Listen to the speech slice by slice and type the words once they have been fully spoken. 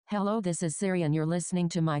Hello, this is Siri and you're listening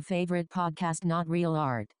to my favorite podcast, Not Real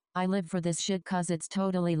Art. I live for this shit cause it's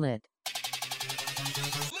totally lit.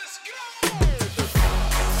 Let's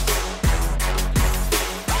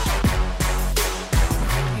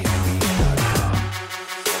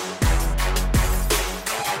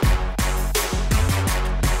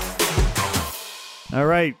go! All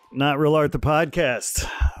right, Not Real Art, the podcast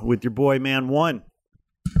with your boy Man One.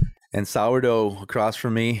 And sourdough across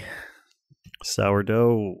from me.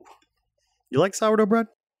 Sourdough. You like sourdough bread?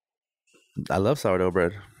 I love sourdough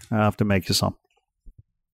bread. I have to make you some.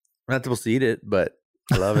 I'm not supposed to eat it, but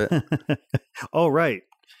I love it. Oh, right.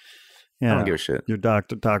 Yeah. I don't give a shit. Your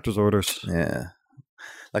doctor's orders. Yeah.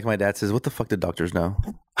 Like my dad says, what the fuck do doctors know?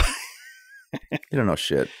 You don't know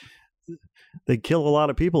shit. They kill a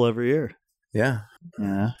lot of people every year. Yeah.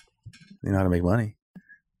 Yeah. You know how to make money.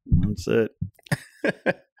 That's it.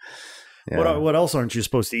 Yeah. What else aren't you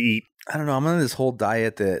supposed to eat? I don't know. I'm on this whole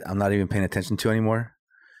diet that I'm not even paying attention to anymore.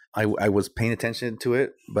 I was paying attention to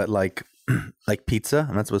it, but like pizza.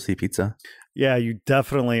 I'm not supposed to eat pizza. Yeah, you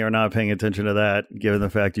definitely are not paying attention to that, given the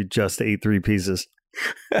fact you just ate 3 pieces.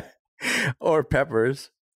 Or peppers.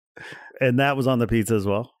 And that was on the pizza as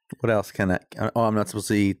well. What else can I? Oh, I'm not supposed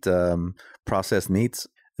to eat processed meats.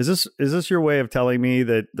 Is this your way of telling me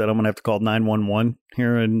that I'm going to have to call 911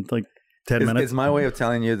 here in like 10 minutes? It's my way of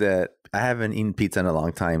telling you that I haven't eaten pizza in a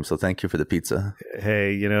long time, so thank you for the pizza.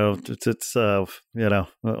 Hey, it's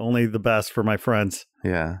only the best for my friends.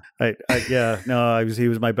 Yeah. He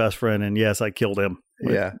was my best friend, and yes, I killed him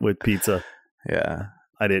with pizza. Yeah.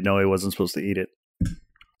 I didn't know he wasn't supposed to eat it.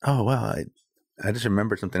 Oh, wow. I just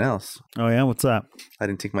remembered something else. Oh, yeah? What's that? I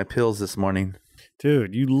didn't take my pills this morning.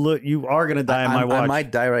 Dude, you are going to die on my watch. I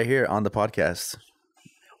might die right here on the podcast.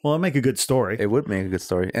 Well, it'd make a good story. It would make a good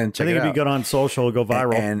story. And check it out. I think it'd be good on social, it'll go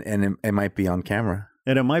viral. And it might be on camera.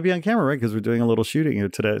 And it might be on camera, right? Because we're doing a little shooting here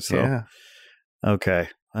today. So. Yeah. Okay.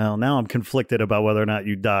 Well, now I'm conflicted about whether or not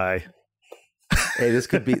you die. Hey, this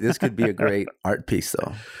could be a great art piece,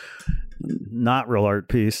 though. Not real art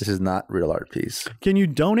piece. This is not real art piece. Can you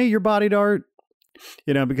donate your body to art?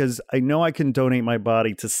 Because I know I can donate my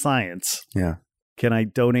body to science. Yeah. Can I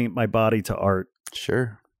donate my body to art?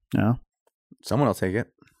 Sure. No. Someone will take it.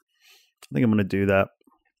 I think I'm going to do that.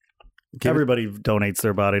 Everybody donates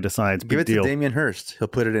their body to science. Give it to Damien Hirst. He'll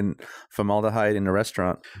put it in formaldehyde in a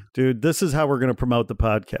restaurant. Dude, this is how we're going to promote the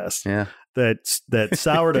podcast. Yeah. That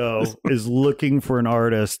Sourdough is looking for an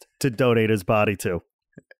artist to donate his body to.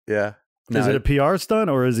 Yeah. Is it a PR stunt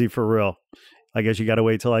or is he for real? I guess you got to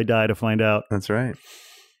wait till I die to find out. That's right.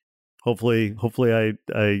 Hopefully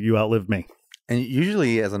you outlive me. And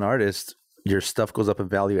usually as an artist, your stuff goes up in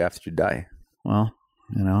value after you die. Well,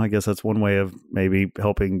 I guess that's one way of maybe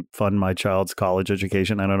helping fund my child's college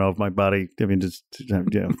education. I don't know if my body, I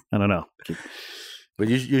don't know. But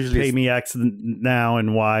usually pay me X now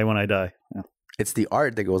and Y when I die. Yeah. It's the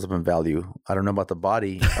art that goes up in value. I don't know about the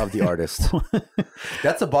body of the artist.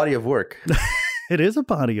 That's a body of work. It is a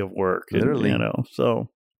body of work. Literally. So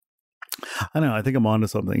I don't know. I think I'm onto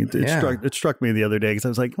something. It struck me the other day because I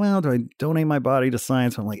was like, well, do I donate my body to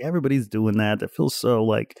science? I'm like, everybody's doing that. That feels so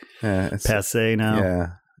like passe now. Yeah.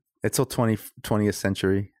 It's so 20th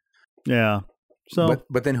century. Yeah. So,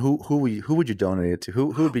 but then who would you donate it to? Who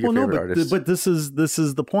would be your favorite artist? But this is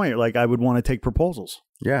the point. Like I would want to take proposals.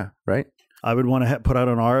 Yeah. Right. I would want to put out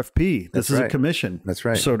an RFP. This is a commission. That's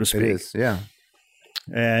right. So to speak. It is. Yeah.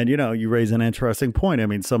 And, you raise an interesting point. I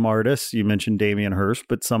mean, some artists, you mentioned Damien Hirst,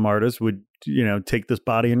 but some artists would, take this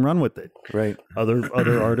body and run with it. Right. Other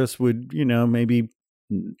artists would, maybe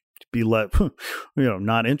be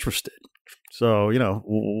not interested. So,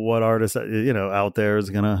 what artist, out there is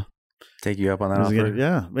going to take you up on that offer?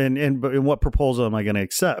 Yeah. And what proposal am I going to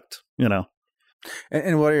accept,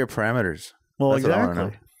 And what are your parameters? Well, That's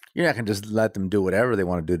exactly. You're not going to just let them do whatever they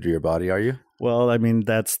want to do to your body, are you? Well, I mean,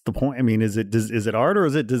 that's the point. I mean, is it art or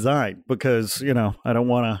is it design? Because, I don't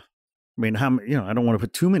want to, I don't want to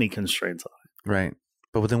put too many constraints on it. Right.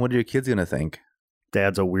 But then what are your kids going to think?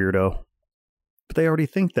 Dad's a weirdo. But they already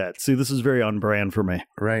think that. See, this is very on brand for me.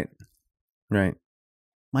 Right. Right.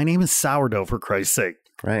 My name is Sourdough, for Christ's sake.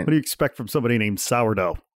 Right. What do you expect from somebody named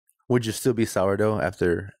Sourdough? Would you still be sourdough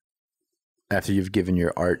after you've given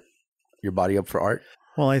your body up for art?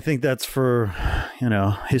 Well, I think that's for,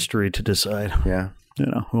 history to decide. Yeah.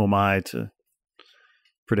 Who am I to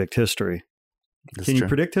predict history? Can you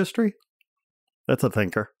predict history? That's a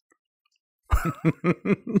thinker.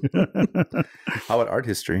 How about art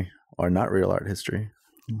history or not real art history?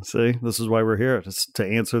 See, this is why we're here, to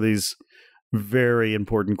answer these very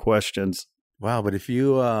important questions. Wow. But if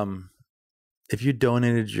you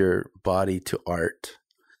donated your body to art,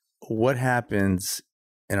 what happens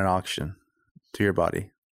in an auction to your body.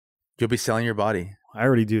 You'll be selling your body. I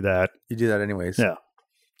already do that. You do that anyways. Yeah.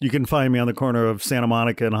 You can find me on the corner of Santa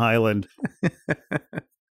Monica and Highland.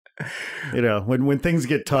 When things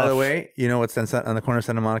get tough. By the way, you know what's on the corner of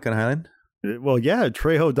Santa Monica and Highland? Well, yeah,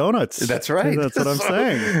 Trejo Donuts. That's right. That's what I'm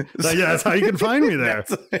saying. That's how you can find me there.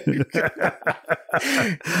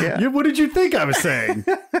 Yeah. What did you think I was saying?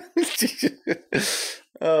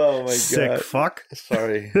 Oh, my Sick God. fuck.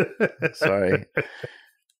 Sorry.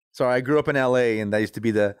 Sorry, I grew up in LA, and that used to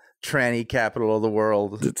be the tranny capital of the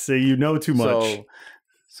world. See, you know too much.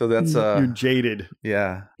 So that's you're jaded.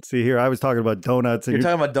 Yeah. See here, I was talking about donuts, and You're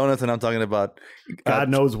talking about donuts, and I'm talking about God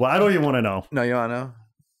knows what. I don't even want to know. No, you want to know?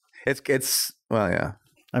 It's well, yeah.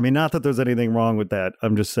 I mean, not that there's anything wrong with that.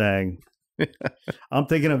 I'm just saying. I'm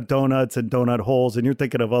thinking of donuts and donut holes, and you're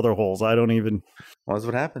thinking of other holes. I don't even. Well, that's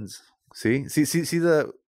what happens. See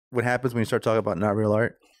what happens when you start talking about not real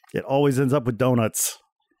art. It always ends up with donuts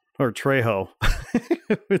or Trejo.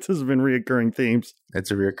 This has been reoccurring themes.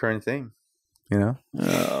 It's a reoccurring thing,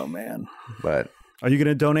 Oh man! But are you going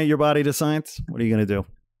to donate your body to science? What are you going to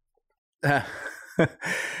do?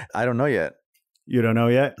 I don't know yet. You don't know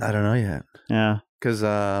yet? I don't know yet. Yeah, because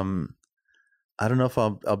I don't know if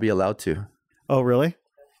I'll be allowed to. Oh, really?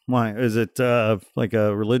 Why? Is it like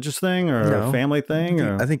a religious thing or a family thing?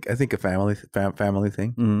 I think a family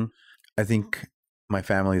thing. Mm-hmm. I think my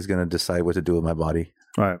family is going to decide what to do with my body.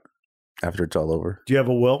 Right. After it's all over. Do you have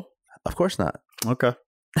a will? Of course not. Okay.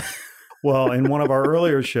 Well, in one of our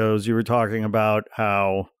earlier shows, you were talking about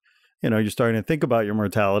how, you're starting to think about your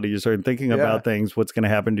mortality. You're starting thinking about things. What's going to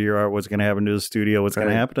happen to your art? What's going to happen to the studio? What's going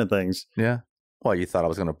to happen to things? Yeah. Well, you thought I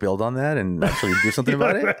was going to build on that and actually do something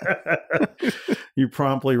about it? You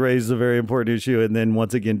promptly raised a very important issue and then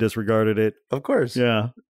once again disregarded it. Of course. Yeah.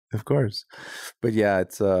 Of course. But yeah,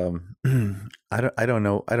 it's I don't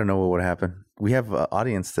know what would happen. We have an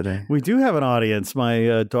audience today. We do have an audience.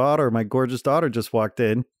 My gorgeous daughter just walked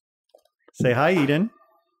in. Say hi, Eden.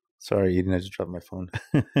 Sorry, Eden, I just dropped my phone.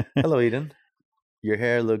 Hello, Eden. Your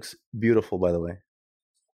hair looks beautiful, by the way.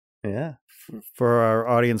 Yeah. For our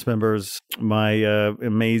audience members, my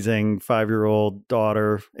amazing 5-year-old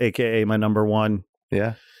daughter, aka my number one,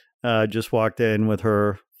 just walked in with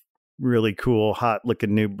her really cool,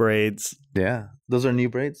 hot-looking new braids. Yeah, those are new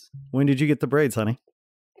braids. When did you get the braids, honey?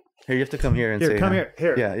 Here, you have to come here and say. Come here.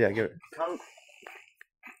 Yeah, get it. Come.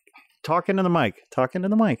 Talk into the mic. Talk into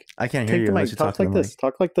the mic. I can't hear you unless you talk like this.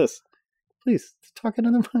 Talk like this. Please, talk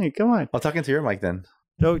into the mic. Come on. I'll talk into your mic then.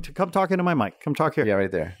 No, come talk into my mic. Come talk here. Yeah,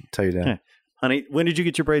 right there. Tell you that. Yeah. Honey, when did you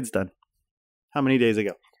get your braids done? How many days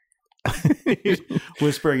ago?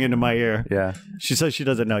 Whispering into my ear. Yeah. She says she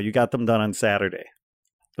doesn't know. You got them done on Saturday.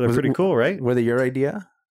 They're pretty cool, right? Were they your idea?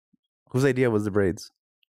 Whose idea was the braids?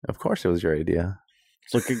 Of course it was your idea.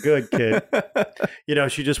 It's looking good, kid.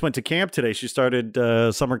 She just went to camp today. She started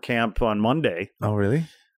summer camp on Monday. Oh, really?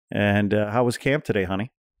 And how was camp today,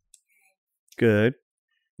 honey? Good.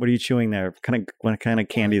 What are you chewing there? What kind of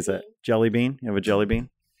candy is that? Jelly bean? You have a jelly bean?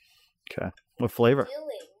 Okay. What flavor?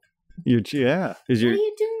 Yeah. What are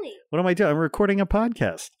you doing? What am I doing? I'm recording a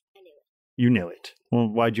podcast. I knew it. You knew it. Well,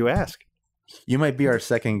 why'd you ask? You might be our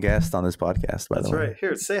second guest on this podcast, by the way. That's right.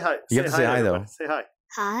 Here, say hi. You have to say hi, though. Say hi.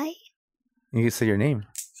 Hi, You can say your name.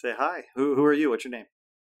 Say hi. Who are you? What's your name?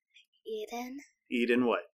 Eden Eden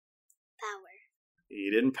what? Power.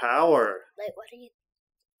 Eden Power. Like, what are you?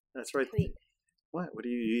 That's right. Wait. What are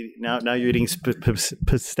you eating? Now you're eating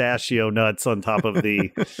pistachio nuts on top of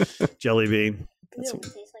the jelly bean. No, it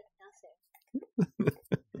tastes like nothing.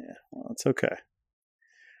 Yeah, well, it's okay.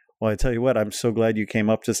 Well, I tell you what, I'm so glad you came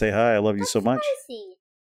up to say hi. I love you so much. Spicy.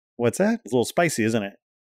 What's that? It's a little spicy, isn't it?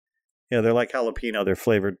 Yeah, they're like jalapeno. They're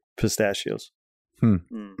flavored pistachios.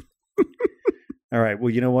 Mm. All right. Well,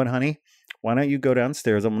 you know what, honey? Why don't you go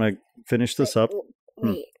downstairs? I'm going to finish this up.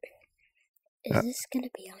 Wait. Is this going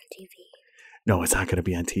to be on TV? No, it's not going to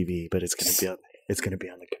be on TV, but it's going to be on. It's going to be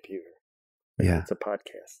on the computer. Yeah, it's a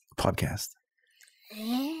podcast. Podcast.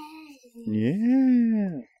 Yeah. Yeah.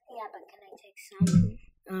 Yeah, but can I take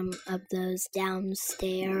some of those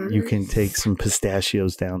downstairs? You can take some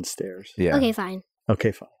pistachios downstairs. Yeah. Okay, fine.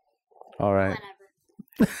 Okay, fine. All right.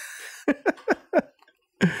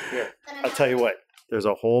 Here, I'll tell you what. There's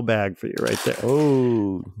a whole bag for you right there.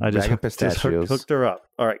 Oh, I just pistachios. Hooked her up.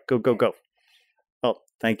 All right, go. Oh,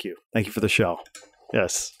 thank you for the show.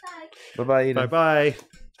 Yes. Bye, Eden. Bye.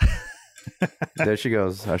 There she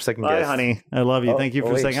goes. Our second Bye, guest. honey. I love you. Thank you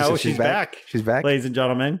for saying. Oh, she's back. She's back, ladies and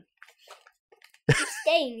gentlemen.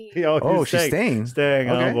 Staying. She's staying. Staying.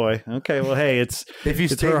 Okay. Oh boy. Okay. Well, hey, it's if you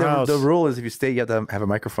stay. The rule is if you stay, you have to have a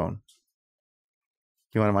microphone.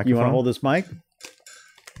 You want a microphone? You want to hold this mic?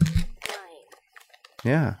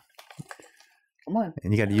 Yeah. Come on.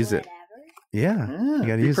 And you got to use it. Whatever. Yeah. You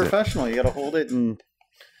got to be use it. professional. You got to hold it. And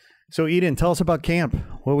so, Eden, tell us about camp.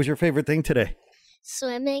 What was your favorite thing today?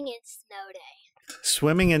 Swimming and snow day.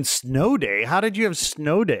 Swimming and snow day. How did you have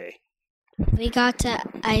snow day? We got to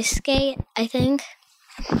ice skate, I think.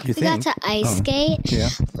 You We got to ice skate Yeah.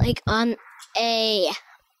 like on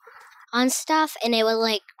stuff, and it was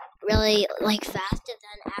like really like fast. And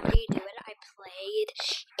then after you do it, I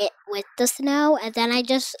played it with the snow, and then I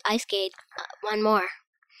ice skate one more.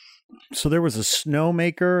 So there was a snow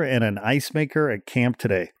maker and an ice maker at camp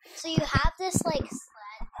today. So you have this like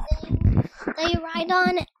sled thing that you ride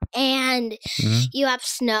on, and Mhm. you have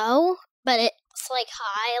snow, but it's like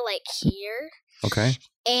high, like here, Okay.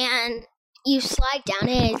 and you slide down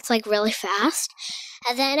it, and it's like really fast.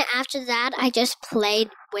 And then after that, I just played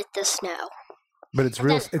with the snow. But it's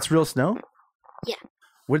real. then- It's real snow. Yeah.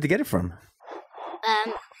 Where'd they get it from?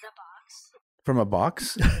 The box. From a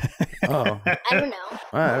box? Oh, I don't know.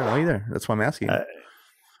 I don't know either. That's why I'm asking.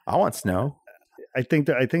 I want snow. I think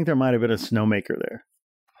there might have been a snow maker there.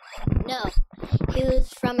 No, he was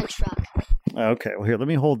from a truck. Okay, well here, let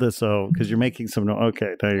me hold this because you're making some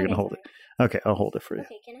Okay, now you're gonna hold it. Okay, I'll hold it for you.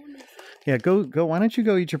 Okay, can I have my phone? Yeah, go. Why don't you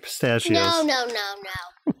go eat your pistachios? No.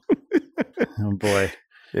 Oh boy,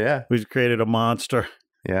 Yeah. we've created a monster.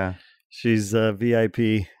 Yeah. She's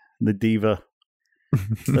VIP, the diva,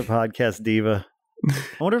 the podcast diva. I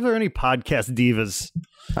wonder if there are any podcast divas.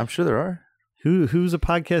 I'm sure there are. Who's a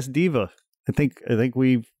podcast diva? I think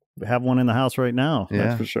we have one in the house right now. Yeah.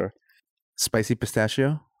 That's for sure. Spicy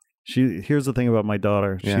pistachio? Here's the thing about my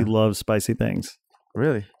daughter. Yeah. She loves spicy things.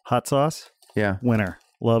 Really? Hot sauce, Yeah. winner.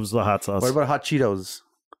 Loves the hot sauce. What about hot Cheetos?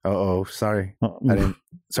 Oh, sorry. Oh, I didn't.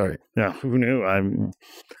 Sorry. yeah, who knew? I'm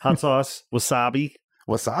hot sauce, wasabi.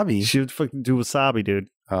 Wasabi? She would fucking do wasabi, dude.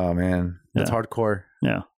 Oh, man. That's Yeah. hardcore.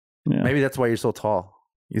 Yeah. Maybe that's why you're so tall.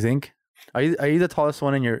 You think? Are you the tallest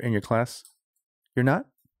one in your class? You're not?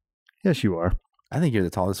 Yes, you are. I think you're the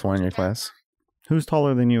tallest one in your class. Who's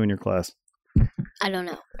taller than you in your class? I don't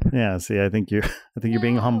know. Yeah, see, I think you're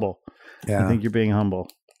being No. humble. Yeah. I think you're being humble.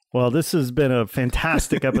 Well, this has been a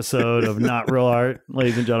fantastic episode of Not Real Art,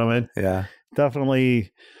 ladies and gentlemen. Yeah.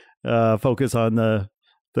 Definitely focus on the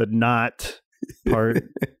not part.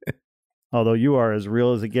 Although you are as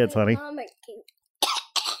real as it gets, honey. Mom,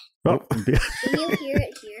 Oh, can you hear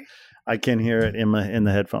it here? I can hear it in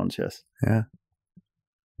the headphones. Yes. Why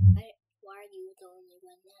are you the only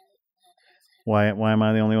one that Why am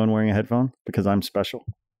I the only one wearing a headphone? Because I'm special.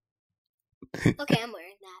 has? Okay, I'm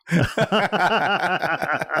wearing that.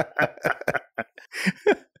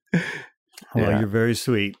 Well, Yeah. you're very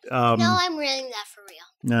sweet. No, I'm wearing that for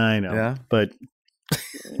real. I know. Yeah. But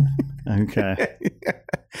okay.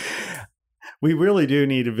 We really do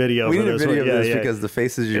need a video We for need a this video one. of Yeah, this yeah. because the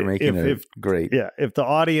faces you're making are if- great. Yeah, if the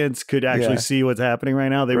audience could actually Yeah. see what's happening right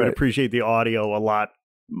now, they would Right. appreciate the audio a lot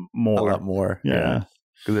more. A lot more. Yeah.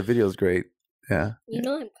 Because the video's great. Yeah. You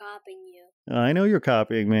know I'm copying you. I know you're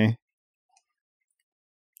copying me.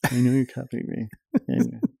 I know you're copying me.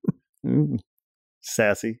 Ooh.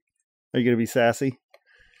 Sassy. Are you going to be sassy?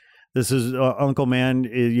 This is Uncle Man.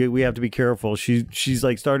 We have to be careful. She's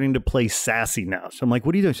like starting to play sassy now. So I'm like,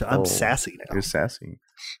 what are you doing? I'm Oh. sassy now. You're sassy.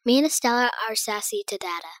 Me and Estella are sassy to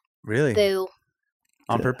Dada. Really? Boo.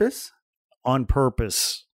 On Yeah. purpose? On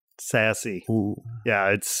purpose. Sassy. Ooh.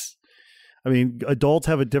 Yeah, I mean, adults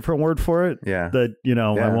have a different word for it Yeah. that, I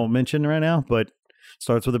Yeah. won't mention right now, but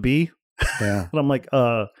starts with a B. Yeah. And I'm like,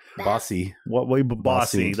 Bossy. what way bossy?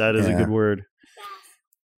 Bossy, That is a yeah. good word.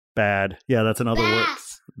 Bad. Yeah, that's another word.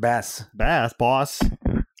 Bath. Bass. Boss.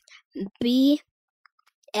 BATH.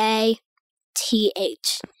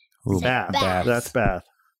 Ooh, Say Bath. bath. That's Bath.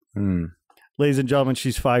 Mm. Ladies and gentlemen,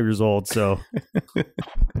 she's 5 years old, so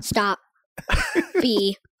Stop.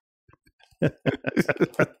 B.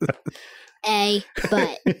 A.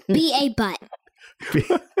 Butt. B. A. Butt.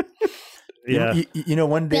 yeah. You know,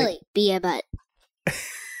 one day, Billy. B. A. Butt.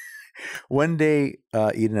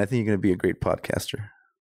 Eden, I think you're going to be a great podcaster,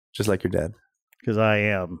 just like your dad. Because I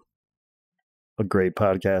am a great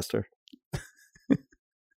podcaster.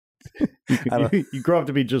 I don't- You grow up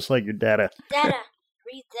to be just like your dada. Dada,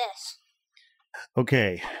 read this.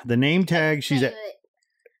 Okay, the name tag. She's at.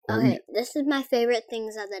 Okay, this is my favorite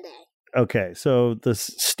things of the day. Okay, so the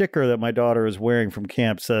sticker that my daughter is wearing from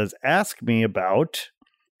camp says, "Ask me about,"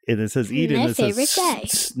 and it says Eden. My It says favorite day.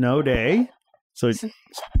 Snow day. So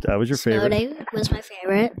that was your Snow favorite. day was my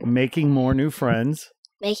favorite. Making more new friends,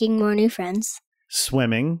 Making more new friends.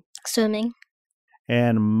 swimming, Swimming.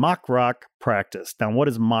 and mock rock practice. Now, what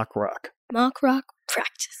is mock rock? Mock rock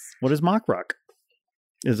practice. What is mock rock?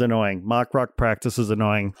 is annoying. Mock rock practice is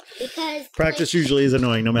annoying. Because Practice usually is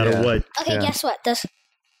annoying no matter Yeah. what. Okay, Yeah. guess what? Guess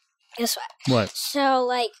what? What?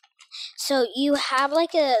 So you have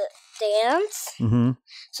like a dance. Mm-hmm.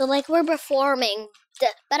 So like we're performing,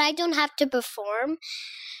 but I don't have to perform.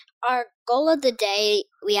 Our goal of the day,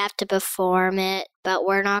 we have to perform it, but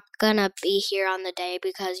we're not gonna be here on the day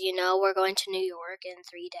because we're going to New York in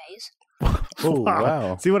 3 days. Oh,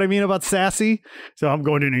 wow. See what I mean about sassy? So I'm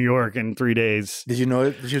going to New York in 3 days. Did you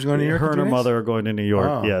know she was going to New York? Her in and her 3 days? mother are going to New York.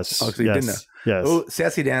 Oh. Yes. Oh, so you yes. didn't know. Yes. Oh,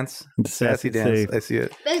 sassy dance. Sassy dance. I see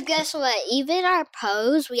it. But guess what? Even our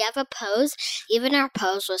pose, we have a pose. Even our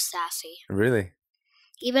pose was sassy. Really?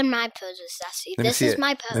 Even my pose was sassy. Let me This see is it. my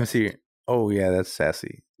Let me pose. see. Oh, yeah, that's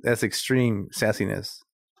sassy. That's extreme sassiness.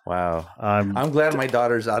 Wow. I'm I'm glad my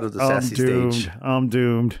daughter's out of the sassy doomed. stage. I'm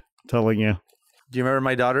doomed. I'm telling you. Do you remember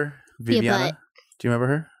my daughter, Yeah, Viviana? but- Do you remember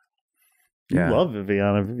her? You love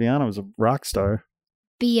Viviana. Viviana was a rock star.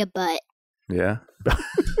 Be a butt. Yeah.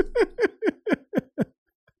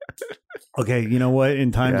 Okay, you know what?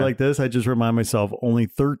 In times Yeah. like this, I just remind myself only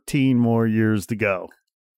 13 more years to go.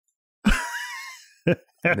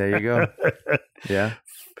 There you go. Yeah.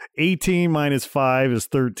 18 minus 5 is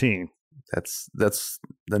 13. That's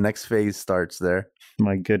the next phase starts there.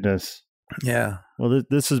 My goodness. Yeah. Well,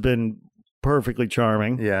 this has been perfectly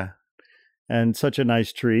charming Yeah. and such a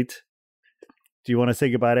nice treat. Do you want to say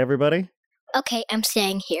goodbye to everybody? Okay, I'm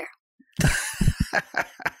staying here.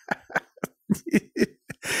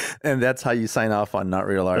 And that's how you sign off on Not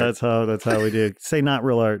Real Art. That's how we do. Say not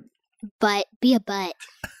real art. But be a butt.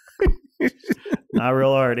 Not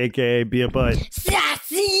real art, aka be a butt.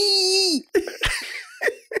 Sassy!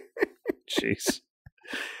 Jeez.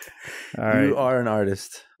 All right. You are an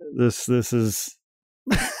artist. This is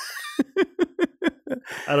I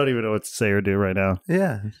don't even know what to say or do right now.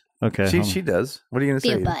 Yeah. Okay. She does. What are you going to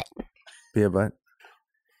Be say? a butt. Be a butt.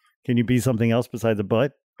 Can you be something else besides a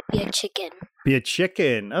butt? Be a chicken. Be a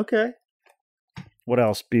chicken. Okay. What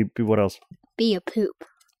else? Be what else? Be a poop.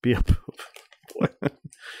 Be a poop.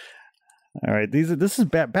 All right. This is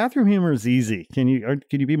bathroom humor is easy. Can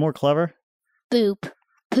you be more clever? Boop.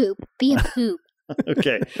 Poop. Be a poop.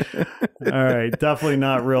 Okay. All right. Definitely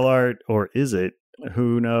not real art, or is it?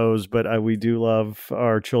 Who knows? But we do love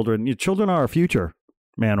our children. Your children are our future,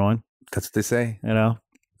 man. One. That's what they say. You know.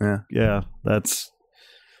 Yeah. Yeah. That's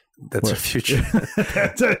That's our future.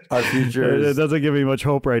 That's it. Our future It is. doesn't give me much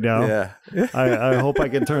hope right now. Yeah. I hope I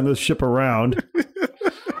can turn this ship around.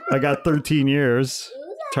 I got 13 years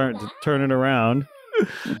turn it around.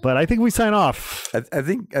 But I think we sign off. I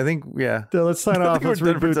think, yeah. So let's sign I off. think Let's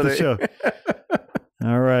we're done for reboot the today. show.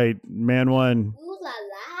 All right. Man one. Ooh la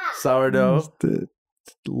la. Sourdough.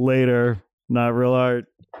 Later. Not real art.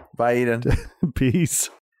 Bye, Eden. Peace.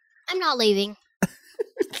 I'm not leaving.